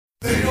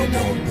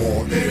don't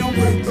want it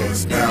with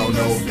us now.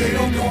 No, they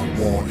don't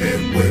want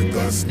it with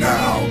us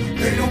now.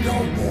 They don't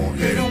want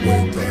it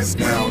with us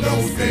now.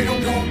 No, they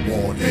don't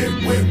want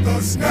it with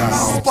us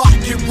now. Spot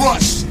get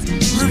rushed,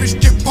 lyrics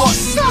get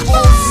bust,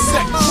 all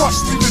set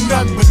crushed, leaving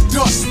nothing but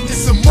dust.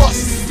 It's a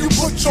must. You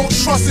put your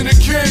trust in the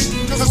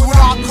king, cause when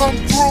I come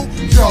through,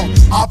 yo,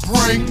 I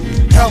bring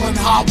hell and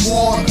hot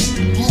water.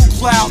 Blue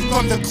cloud,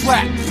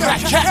 thunderclap,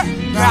 cat,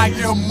 now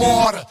you're a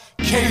martyr.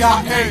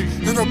 KIA,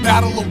 in a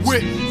battle of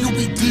wit, you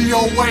be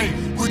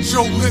DOA with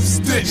your lip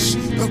stitch,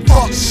 the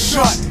fuck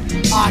shut.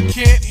 I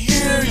can't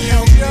hear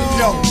you,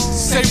 yo,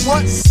 say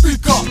what?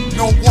 Speak up,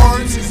 no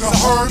words, the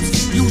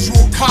herbs,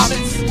 usual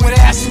comments. When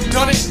asked who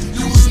done it,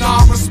 you was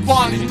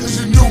non-responding, cause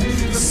you knew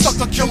the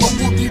sucker killer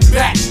would be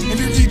back. And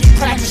you need to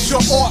practice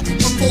your art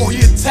before he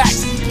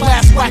attacks.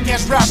 Blast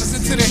whack-ass rappers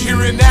into the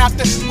here and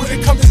after. When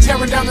it comes to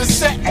tearing down the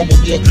set, I'm a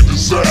walking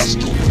disaster.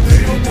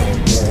 They don't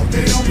want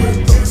it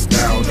with us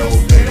now. No,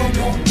 they don't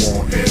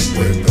want it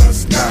with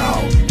us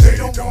now. They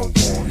don't want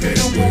it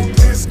with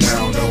us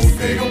now. No,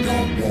 they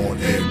don't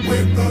want it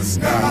with us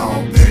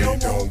now. They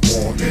don't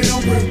want it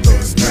with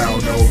us now.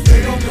 No,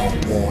 they don't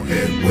want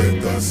it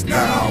with us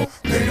now.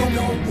 They don't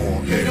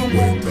want it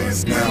with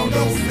us now.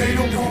 No, they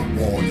don't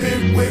want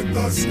it with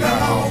us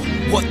now.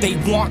 What they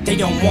want, they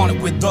don't want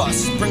it with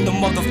us. Bring the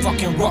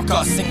motherfucking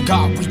ruckus, in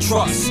God we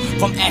trust.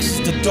 From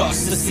ashes to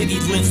dust, the city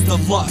lives the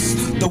lust.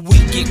 The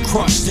weak get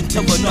crushed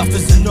until enough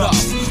is enough.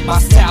 My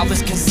style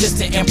is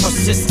consistent and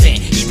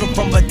persistent. Even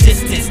from a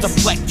distance,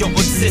 deflect your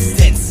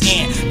existence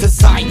and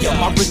desire.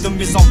 My rhythm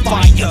is on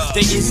fire,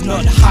 there is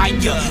none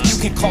higher. You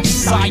can call me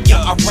sire,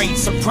 I reign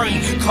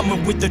supreme.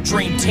 Coming with the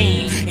dream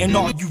team. And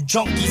all you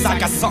junkies, I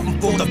got something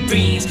for the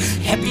fiends.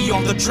 Heavy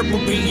on the triple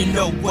beam, you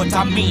know what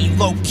I mean.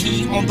 Low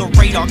key on the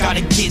radar,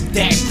 gotta get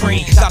that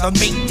green. Gotta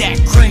make that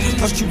cream,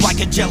 touch you like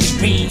a jelly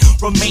bean.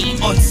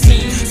 Remain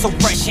unseen, so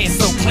fresh and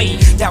so clean.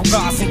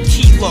 DALGOZ and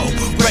Kilo,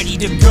 ready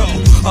to go.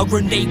 A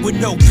grenade with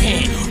no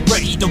pin,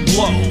 ready to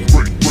blow.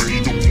 Ready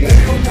to blow.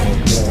 They don't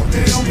want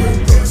it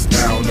with us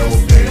now. No,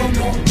 they don't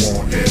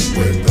want it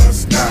with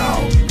us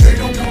now. They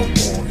don't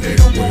want it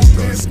with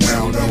us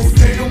now. No,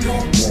 they don't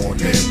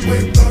want it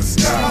with us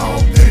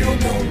now. They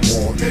don't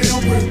want it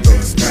with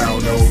us now.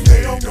 No,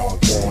 they don't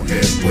want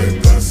it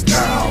with us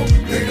now.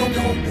 They don't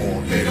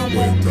want it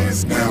with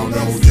us now.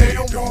 No, they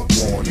don't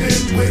want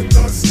it with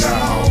us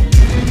now.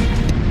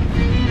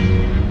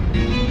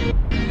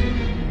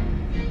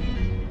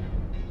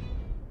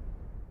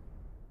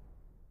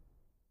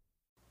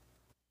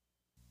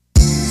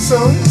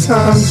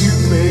 Sometimes you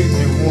make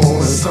me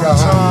wanna cry.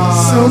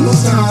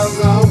 Sometimes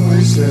I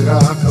wish that I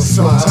could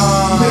fly.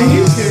 Lay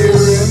here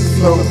and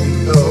float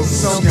in the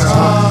sky.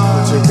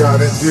 But you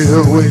gotta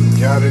deal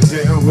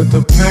with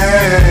the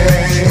pain.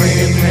 It's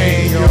raining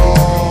pain,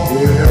 y'all.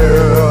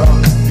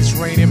 Yeah, it's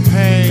raining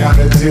pain.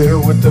 Gotta deal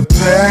with the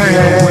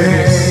pain.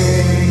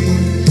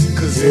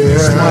 Cause in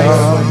this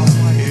life,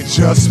 it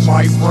just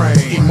might rain.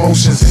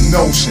 Emotions and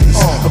notions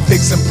of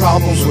fixing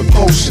problems with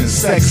potions,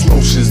 sex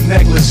lotions,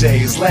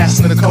 negligees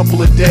lasting a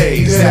couple of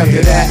days.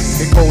 After that,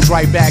 it goes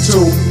right back to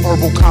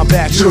herbal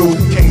combat. You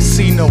can't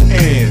see no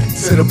end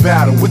to the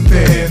battle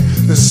within.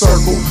 The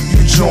circle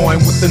you join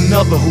with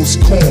another who's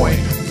coin.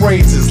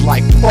 Phrases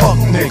like fuck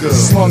niggas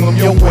slung them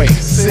your way.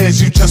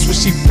 Says you just what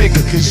she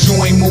figured, cause you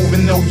ain't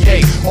moving no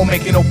yay or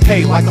making no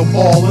pay like a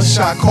baller.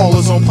 Shot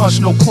callers don't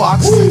punch no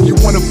clocks. You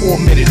won it for a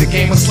minute, the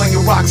game of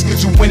slinging rocks. Could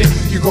you win it?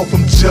 You go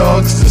from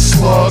jugs to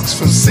slugs,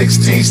 from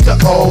 16s to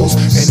O's.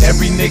 And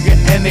every nigga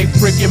and they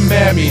freaking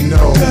mammy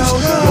knows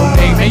your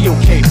name and your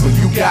caper.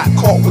 You got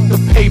caught with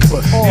the paper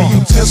and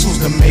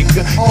utensils to make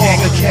a gang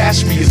of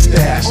cash be a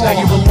stash. Now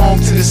you belong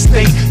to the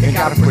state and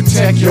gotta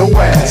protect your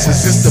ass.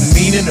 Is this the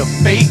meaning of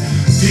fate?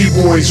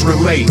 D-boys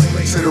relate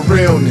to the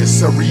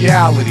realness of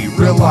reality.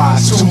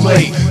 Realize too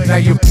late, now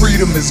your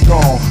freedom is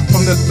gone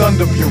from the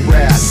thunder of your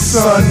wrath.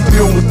 Sun,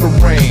 deal with the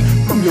rain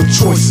from your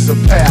choices of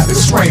path.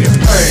 It's raining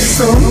pain.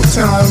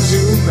 Sometimes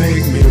you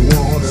make me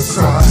wanna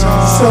cry.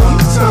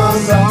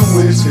 Sometimes I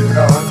wish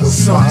that I could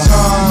fly.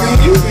 Lay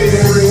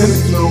here and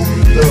float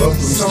in the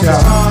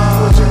sky.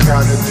 But you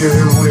gotta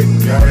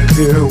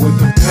deal with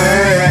the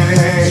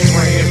pain. It's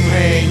raining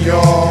pain,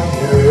 y'all.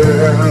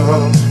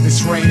 Yeah,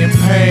 it's raining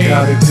pain.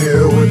 Gotta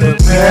deal with the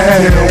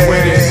pain. Deal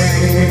with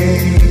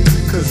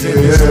it. Cause in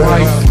this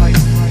life,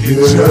 it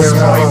just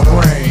might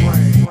rain.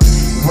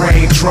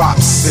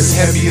 Raindrops as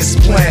heavy as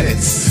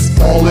planets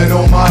falling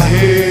on my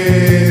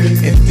head.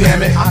 And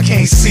damn it, I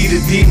can't see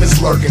the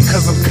demons lurking,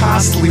 cause I'm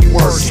constantly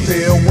working.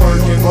 Still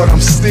working, but I'm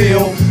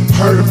still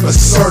hurting for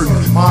certain.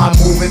 Mind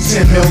moving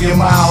 10 million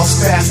miles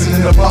faster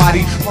than the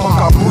body. Funk,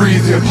 I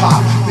breathe hip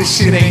hop. This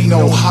shit ain't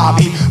no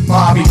hobby.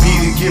 Bobby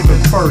beat it,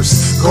 giving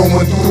first.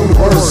 Going through the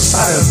worst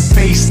I done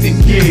faced in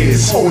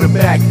years. Holding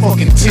back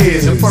fucking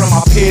tears. In front of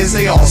my peers,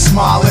 they all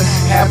smiling,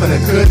 having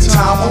a good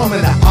time while I'm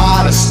in the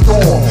eye of the storm.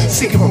 storm,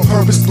 seeking for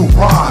purpose through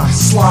rhyme.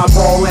 Slime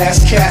ball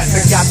ass cats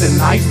that got the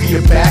knife in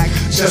your back.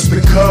 Just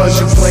because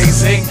you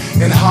blaze ink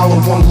and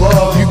hollow one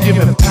love, you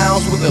giving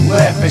pounds with the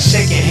left and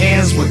shaking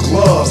hands with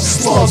gloves.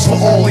 Slugs for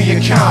all of your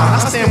kind, I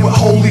stand with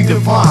holy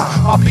divine.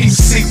 My peace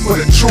seek for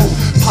the truth,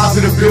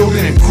 positive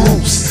building in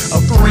groups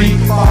of 3,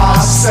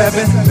 5,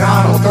 7,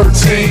 9, or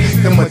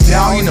 13. The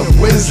medallion of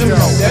wisdom,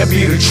 that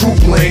be the true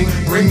bling.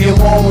 Bring you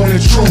along with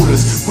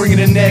intruders, bringing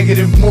the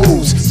negative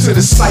moves to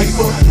the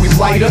cipher. We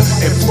light up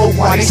and float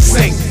while they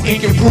sink.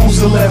 Ink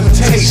improves the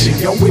levitation.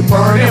 Yo, we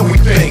burn and we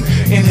think.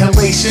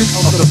 Inhalation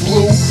of the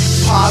blue,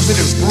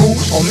 positive brew,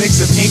 or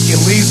mix of ink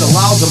and leaves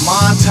allows the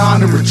mind time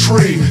to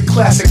retrieve.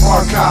 Classic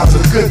archives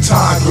of good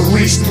times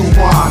released through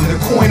rhyme. The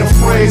coin a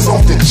phrase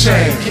off the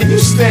chain. Can you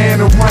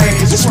stand the rain?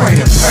 It's just rain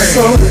and pain.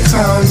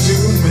 Sometimes you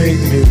make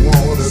me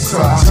wanna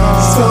cry.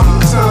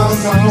 Sometimes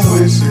I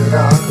wish that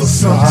I could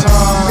fly.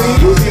 Be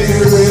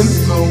here and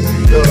float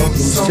up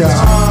the sky.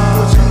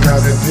 But you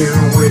gotta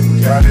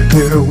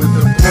deal with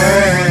the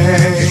pain.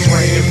 It's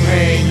raining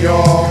pain,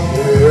 y'all.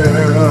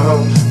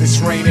 Yeah, it's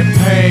raining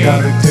pain.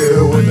 gotta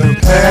deal with the Deal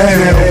with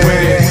pain.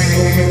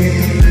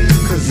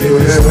 it. Cause it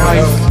is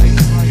life.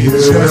 It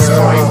just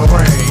might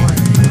rain.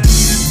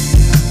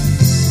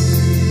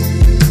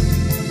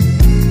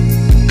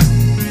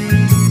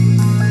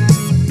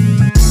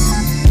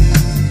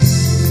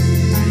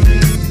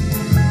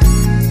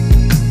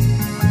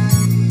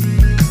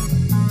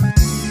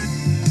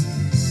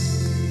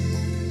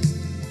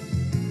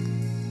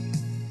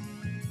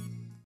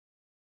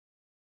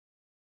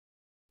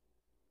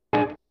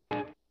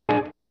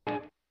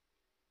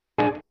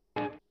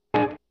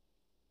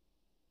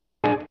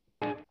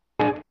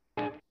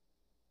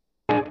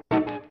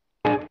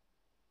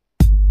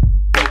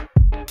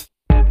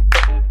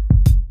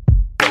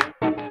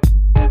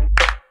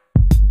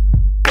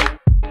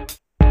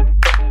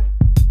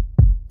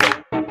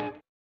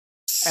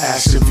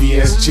 Ashton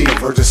VSG,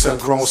 virgin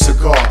sun-grown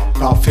cigar.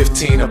 About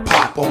 15 a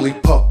pop, only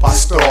puffed by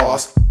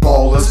stars.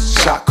 Ballers,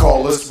 shot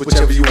callers,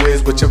 whichever you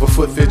is, whichever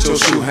foot fits your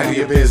shoe. Handle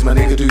your biz, my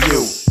nigga, do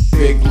you.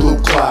 Big blue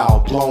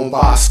cloud, blown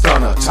by a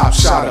stunner. Top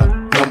shotter,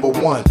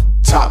 #1,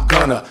 top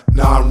gunner.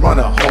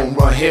 Non-runner, home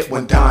run hit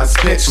when Don's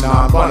pitch.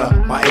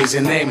 Non-bunner, my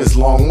Asian name is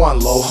Long One,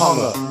 low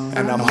hunger.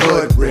 And I'm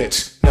hood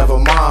rich, never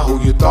mind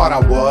who you thought I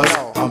was.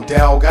 I'm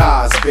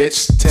DALGOZ,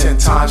 bitch, 10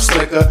 times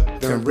slicker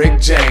than Rick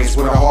James.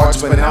 With a hard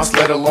to pronounce,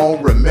 let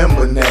alone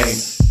remember name.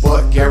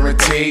 But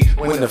guaranteed,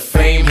 when the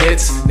fame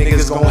hits,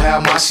 niggas gon'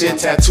 have my shit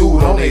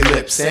tattooed on their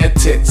lips and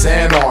tits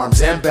and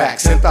arms and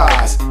backs and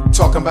thighs.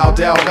 Talking about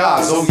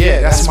DALGOZ, oh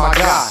yeah, that's my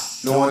guy.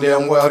 Knowing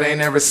damn well they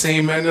never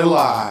seen me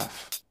alive.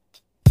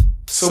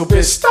 So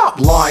bitch, stop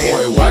lying.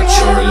 Boy, watch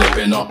your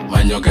lippin' up,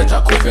 man, you get a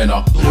coffin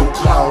up. Blue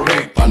cloud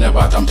ink, On the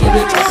bottom to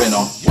the toppin'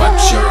 up.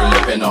 Watch your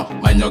lippin' up,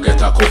 man, you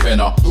get a coffin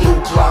up.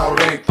 blue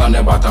cloud ink, On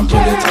the bottom to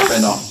the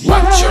toppin' up.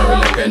 Watch your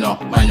lippin'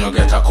 up, man, you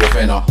get a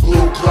coffin up.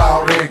 blue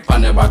cloud ink,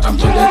 On the bottom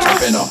to the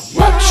toppin' up.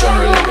 Watch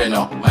your lippin'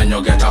 up, man,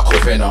 you get a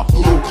coffin up.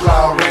 blue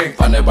cloud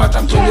ink. On the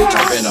bottom to the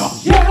toppin'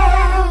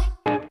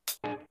 up.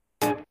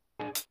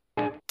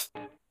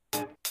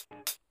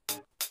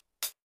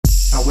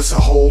 Now it's a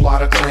whole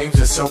lot of claims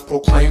and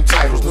self-proclaimed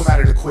titles. No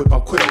matter the quip,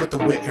 I'm quick with the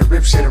wit and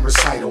rip shit and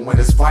recital. When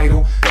it's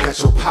vital, that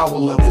your power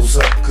levels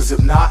up. Cause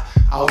if not,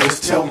 I'll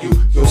just tell you,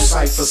 your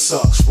Cypher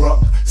sucks.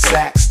 Ruck,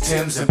 sacks,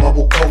 Timbs, and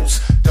bubble coats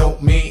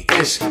don't mean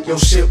ish. Your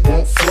shit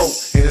won't float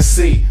in a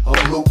sea of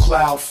blue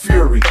cloud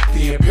fury.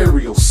 The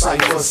imperial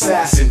Cypher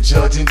assassin,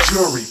 judge and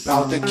jury.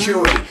 Bout the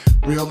curie,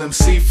 real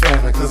MC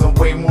family. Cause I'm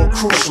way more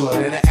crucial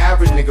than an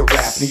average nigga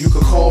rapping. You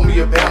could call me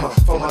a Bama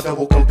for my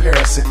double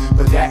comparison.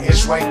 But that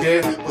ish right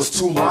there was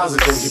 2 lines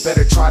ago. You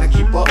better try to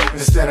keep up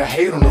instead of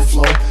hate on the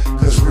flow.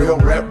 Cause real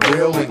rep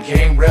real and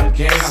game rep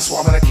game. That's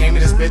why when I came to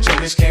this bitch, a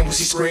bitch came when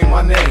she screamed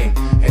my name.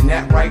 And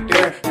that right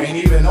there ain't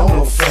even on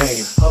no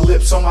fame. Her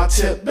lips on my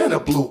tip, been a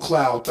blue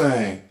cloud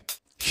thing.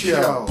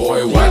 Yo.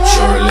 Boy, watch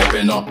your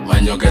lippin' up,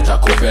 man, you get a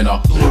coffin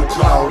up. Blue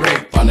cloud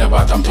ink, On the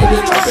bottom to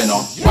the toppin'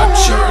 up.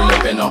 Watch your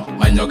lippin' up,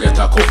 man, you get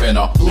a coffin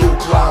up. blue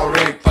cloud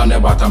ink, On the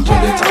bottom to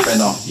the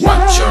toppin' up.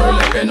 Watch your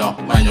lippin' up,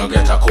 man, you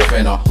get a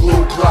coffin up.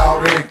 blue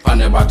cloud ink, On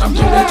the bottom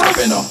to the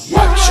toppin' up.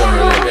 Watch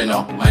your lippin'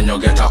 up, man, you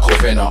get a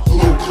coffin up.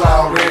 blue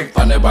cloud ink.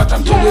 On the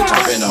bottom to the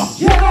toppin' up.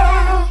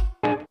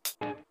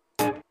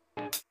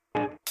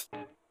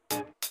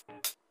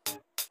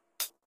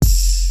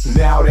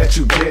 Now that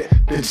you get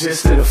the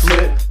gist of the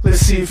flip, let's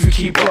see if you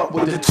keep up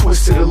with the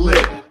twist of the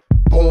lip.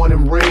 Born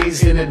and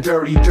raised in a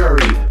dirty,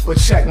 but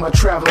check my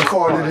traveling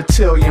card to the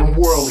Italian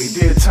worldly.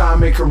 Did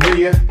time in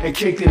Korea and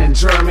kicked it in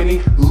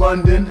Germany,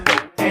 London,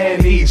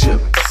 and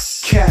Egypt.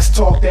 Cats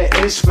talk that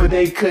ish, but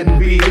they couldn't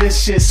be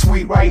this shit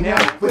sweet right now,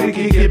 but they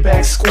can get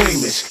back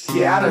squeamish.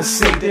 Yeah, I done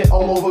saved it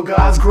all over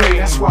God's grave.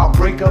 That's why I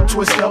break up,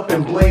 twist up,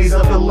 and blaze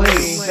up the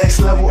lane. Next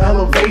level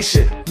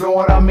elevation, know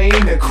what I mean?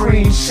 The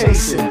cream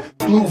chasing,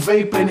 blue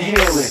vape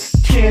inhaling.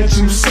 Can't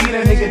you see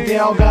that nigga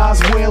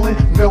DALGOZ wailing?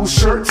 No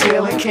shirt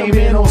tailing, came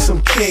in on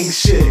some king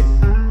shit.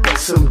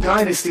 some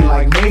dynasty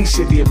like Ming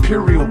shit, the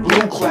Imperial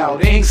Blue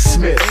Cloud,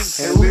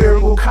 Inksmith. And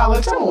Lyrical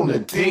College, I'm on the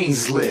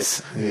Dean's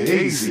list.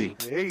 Easy.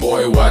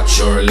 Boy, watch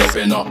your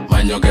lippin' up,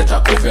 man, you get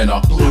a coffin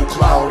up. Blue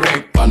Cloud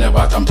Ink. From the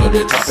bottom to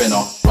the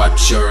top,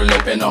 watch your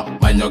lippin'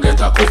 up, man, you get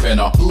a coffin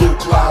up. Blue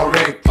Cloud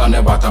Ink. From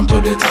the bottom to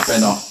the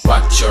top,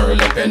 watch your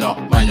lippin'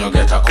 up, man, you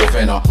get a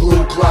coffin up.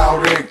 Blue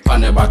Cloud Ink.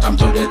 From the bottom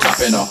to the top,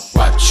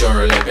 watch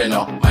your lippin'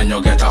 up, man,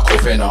 you get a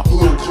coffin up.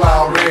 Blue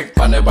Cloud Ink.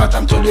 From the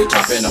bottom to the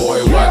top,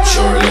 boy, watch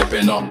your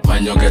lippin' up,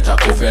 man, you get a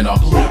coffin up.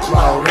 Blue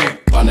Cloud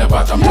Ink. From the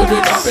bottom to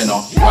the top,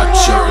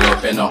 watch your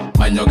lippin' up,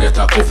 man, you get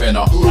a coffin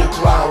up. Blue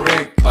Cloud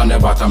Ink. From the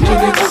bottom to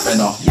the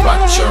top,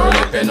 watch your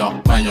lippin'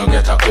 up, man, you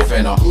get a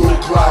coffin up. Blue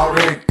Cloud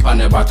Ink. From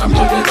the bottom to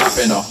the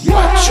top,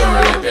 watch your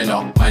lippin'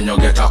 up, man, you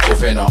get a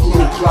coffin up.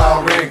 Blue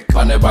Cloud Ink.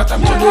 From the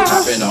bottom to the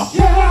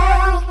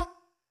top,